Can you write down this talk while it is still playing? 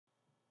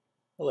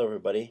Hello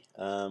everybody.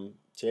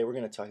 Today we're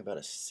going to talk about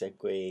a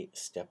Segway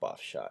step-off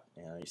shot.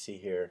 Now you see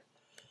here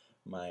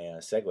my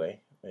Segway.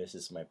 This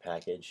is my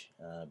package.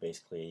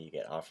 Basically you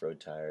get off-road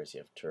tires,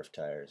 you have turf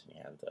tires, and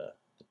you have the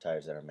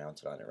tires that are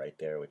mounted on it right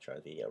there, which are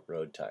the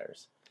road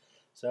tires.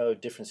 So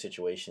different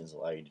situations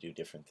allow you to do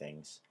different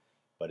things,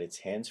 but it's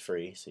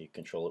hands-free, so you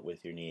control it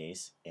with your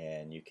knees,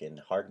 and you can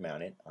hard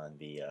mount it on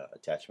the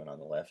attachment on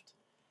the left,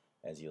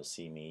 as you'll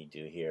see me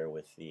do here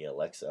with the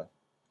Alexa.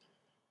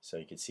 So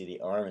you can see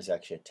the arm is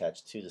actually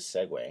attached to the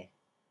Segway,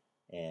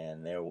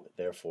 and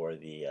therefore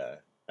the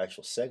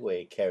actual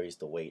Segway carries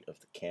the weight of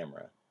the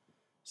camera.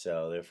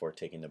 So therefore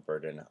taking the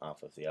burden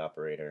off of the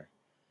operator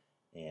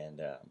and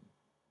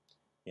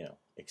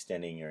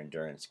extending your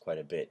endurance quite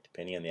a bit.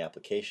 Depending on the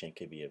application, it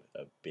could be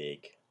a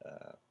big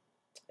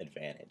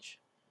advantage.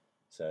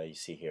 So you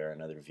see here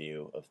another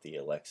view of the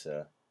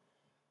Alexa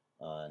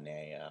on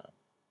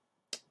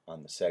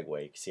the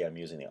Segway. You can see I'm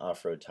using the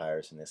off-road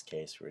tires in this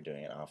case. We're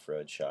doing an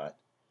off-road shot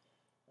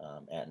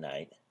at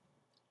night,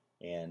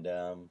 and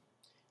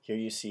here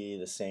you see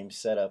the same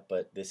setup,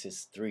 but this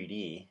is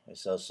 3D.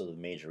 It's also the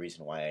major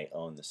reason why I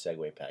own the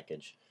Segway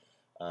package,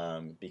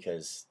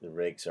 because the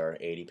rigs are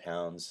 80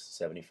 pounds,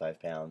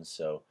 75 pounds,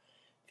 so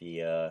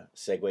the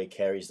Segway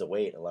carries the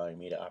weight, allowing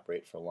me to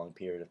operate for a long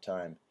period of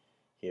time.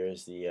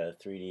 Here's the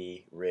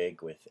 3D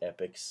rig with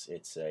Epix.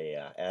 It's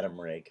a Atom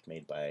rig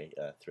made by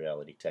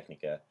Reality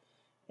Technica,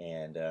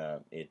 and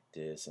it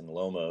is in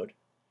low mode.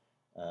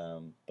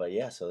 But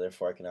yeah, so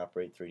therefore I can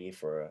operate 3D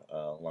for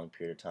a long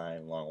period of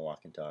time, long walk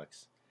and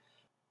talks.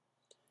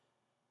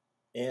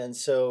 And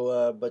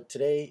so, but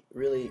today,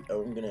 really,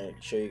 I'm going to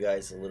show you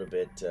guys a little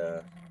bit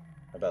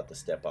about the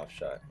step-off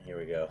shot. Here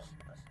we go.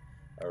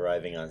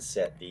 Arriving on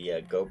set,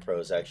 the GoPro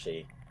is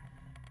actually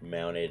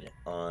mounted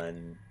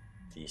on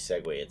the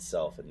Segway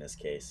itself in this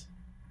case.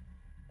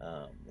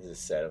 This is a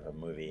set of a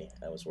movie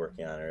I was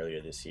working on earlier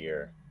this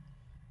year.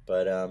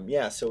 But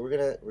yeah, so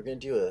we're gonna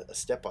do a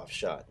step-off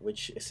shot,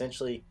 which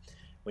essentially,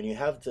 when you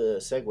have the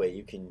Segway,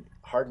 you can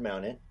hard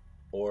mount it,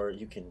 or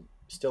you can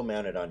still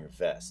mount it on your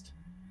vest,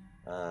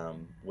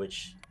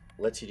 which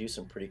lets you do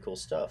some pretty cool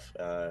stuff.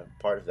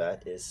 Part of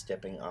that is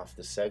stepping off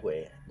the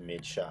Segway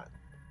mid-shot.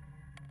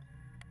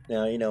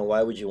 Now,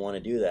 why would you want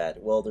to do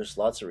that? Well, there's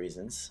lots of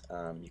reasons.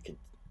 You could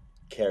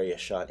carry a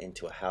shot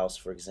into a house,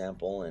 for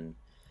example, and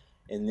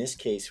in this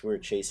case, we're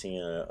chasing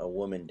a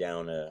woman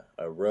down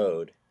a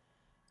road,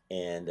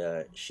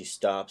 and she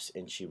stops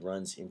and she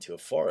runs into a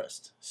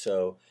forest.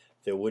 So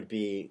there would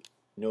be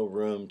no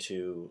room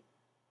to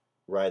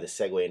ride the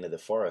Segway into the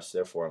forest,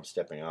 therefore I'm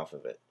stepping off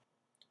of it.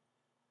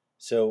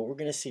 So what we're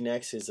going to see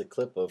next is a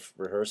clip of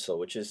rehearsal,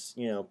 which is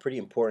pretty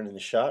important in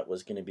the shot.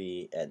 Was going to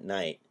be at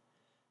night.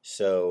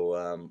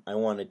 So I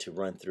wanted to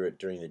run through it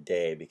during the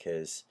day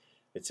because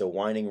it's a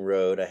winding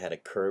road. I had a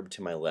curb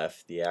to my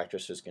left. The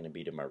actress was going to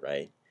be to my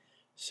right.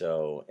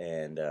 So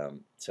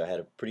I had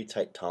a pretty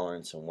tight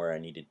tolerance on where I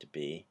needed to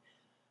be.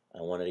 I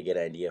wanted to get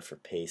an idea for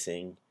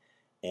pacing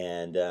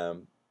and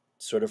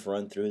sort of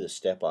run through the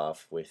step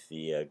off with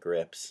the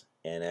grips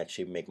and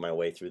actually make my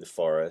way through the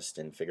forest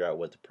and figure out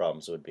what the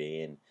problems would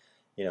be. And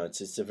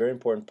it's a very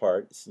important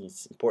part.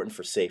 It's important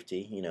for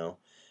safety.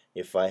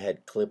 If I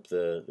had clipped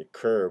the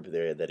curb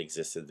there that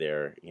existed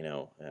there,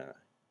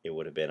 it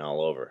would have been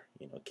all over.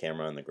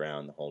 Camera on the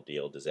ground, the whole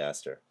deal,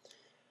 disaster.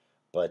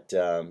 But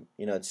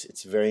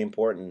it's very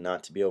important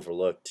not to be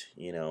overlooked.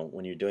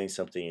 When you're doing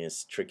something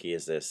as tricky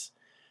as this,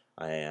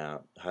 I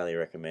highly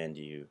recommend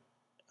you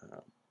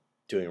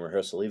doing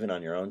rehearsal even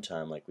on your own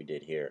time like we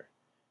did here.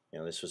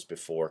 This was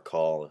before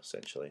call,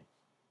 essentially.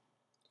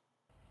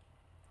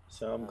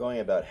 So I'm going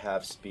about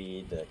half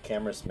speed. The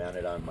camera's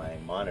mounted on my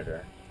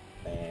monitor,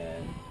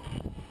 and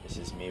this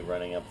is me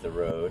running up the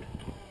road.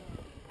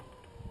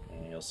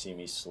 And you'll see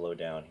me slow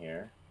down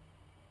here.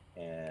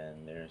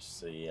 And there's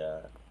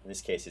the, in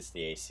this case it's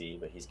the AC,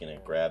 but he's going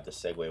to grab the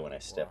Segway when I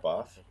step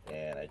off,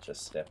 and I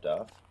just stepped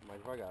off.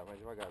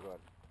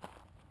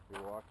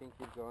 You're walking,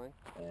 keep going.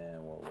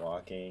 And we're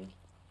walking,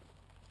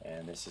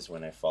 and this is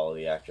when I follow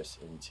the actress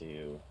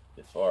into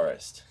the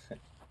forest.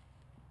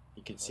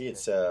 You can see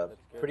it's a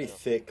pretty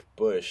thick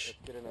bush,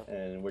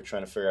 and we're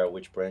trying to figure out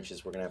which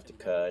branches we're going to have to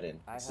cut, and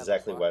this is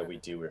exactly why we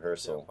do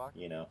rehearsal,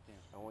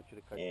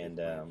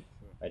 and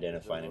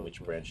identifying which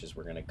branches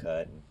we're going to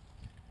cut.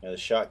 And the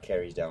shot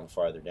carries down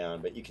farther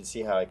down, but you can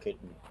see how I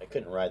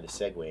couldn't ride the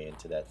Segway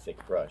into that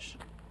thick brush.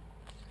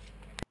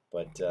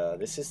 But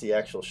this is the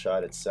actual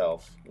shot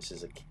itself. This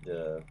is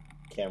the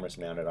camera's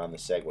mounted on the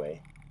Segway.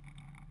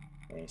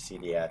 And you see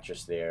the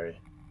actress there.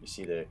 You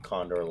see the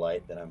condor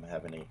light that I'm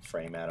having to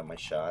frame out of my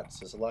shot. So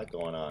there's a lot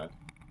going on.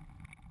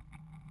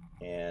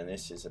 And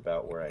this is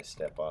about where I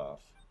step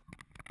off.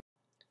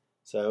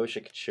 So I wish I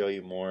could show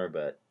you more,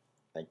 but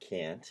I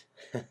can't.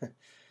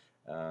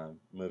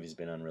 Movie's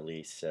been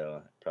unreleased,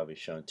 so I've probably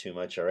shown too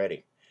much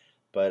already.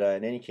 But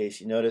in any case,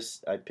 you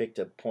notice I picked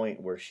a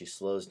point where she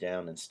slows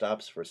down and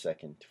stops for a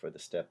second for the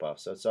step off.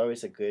 So it's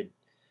always a good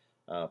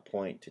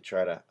point to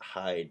try to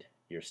hide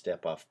your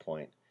step off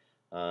point.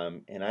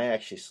 And I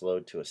actually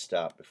slowed to a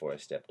stop before I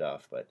stepped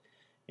off, but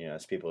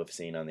as people have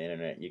seen on the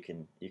internet, you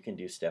can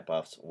do step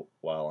offs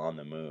while on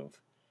the move.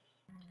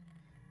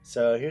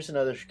 So here's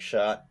another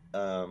shot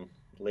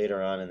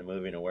later on in the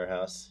movie in a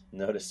warehouse.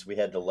 Notice we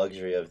had the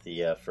luxury of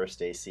the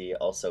first AC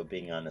also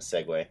being on a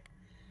Segway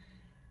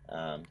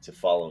to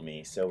follow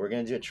me. So we're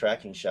going to do a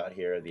tracking shot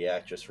here of the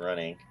actress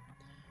running.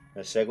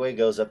 The Segway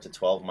goes up to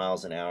 12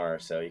 miles an hour,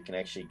 so you can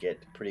actually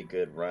get a pretty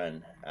good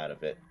run out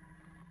of it.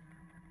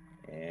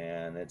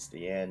 And that's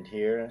the end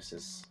here. This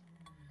is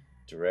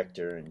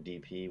director and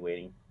DP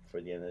waiting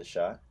for the end of the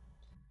shot.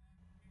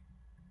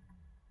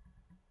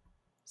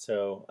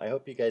 So I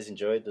hope you guys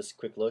enjoyed this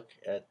quick look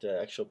at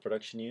actual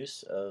production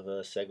use of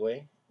a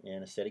Segway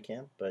and a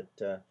Steadicam, but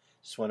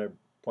just want to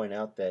point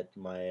out that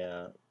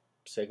my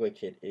Segway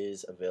kit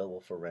is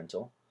available for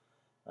rental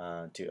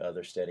to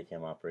other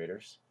Steadicam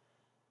operators.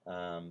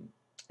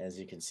 As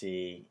you can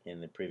see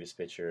in the previous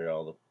picture,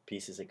 all the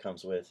pieces it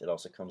comes with. It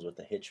also comes with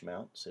a hitch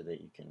mount so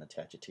that you can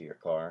attach it to your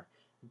car.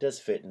 It does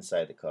fit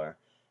inside the car,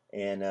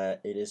 and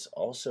it is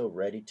also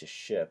ready to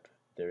ship.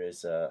 There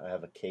is I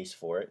have a case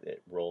for it.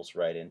 It rolls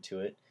right into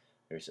it.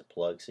 There's a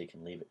plug so you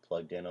can leave it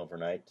plugged in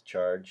overnight to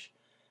charge,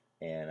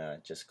 and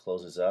it just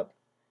closes up,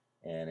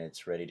 and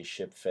it's ready to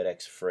ship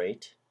FedEx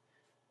freight.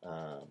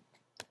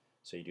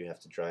 So you do have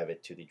to drive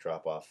it to the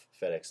drop-off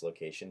FedEx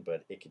location,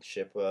 but it can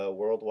ship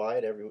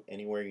worldwide,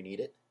 anywhere you need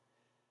it.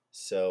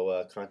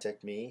 So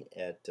contact me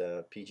at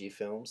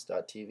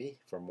PGFilms.tv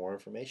for more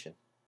information.